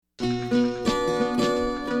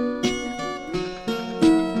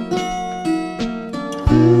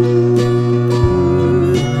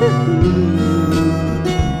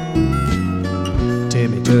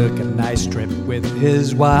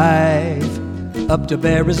up to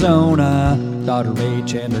Arizona. Daughter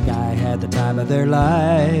Rach and her guy had the time of their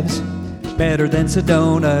lives. Better than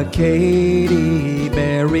Sedona, Katy,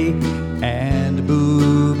 Barry, and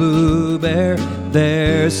Boo Boo Bear.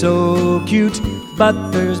 They're so cute,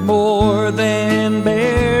 but there's more than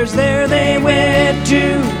bears there. They went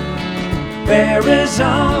to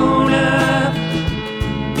Arizona.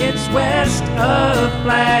 It's west of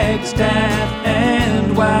Flagstaff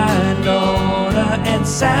and Winona, and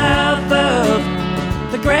south of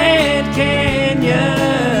the Grand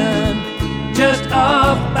Canyon, just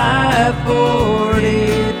off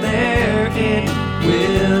I-40 there in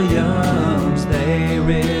Williams. They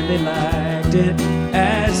really liked it,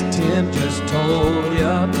 as Tim just told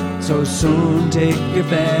you. So soon take your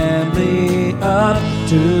family up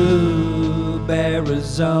to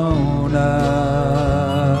Arizona.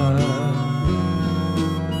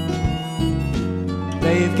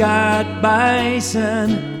 They've got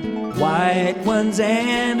bison, white ones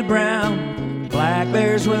and brown. Black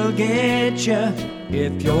bears will get you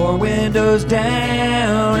if your window's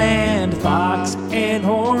down. And fox and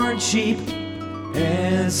horned sheep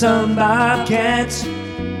and some bobcats.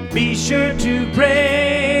 Be sure to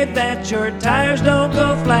pray that your tires don't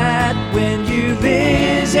go flat when you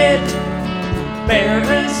visit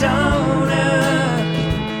Arizona.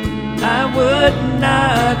 I would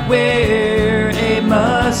not wear a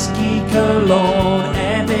musky cologne,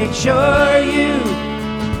 and make sure you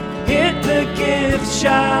hit the gift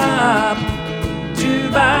shop to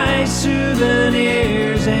buy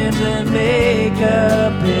souvenirs and then make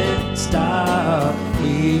a pit stop.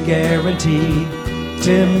 We guarantee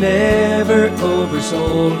Tim never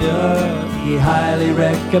oversold ya. He highly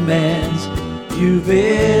recommends you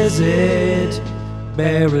visit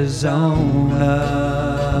Arizona.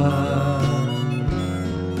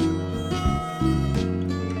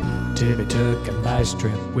 Timmy took a nice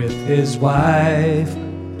trip with his wife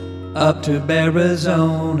up to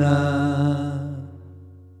Arizona.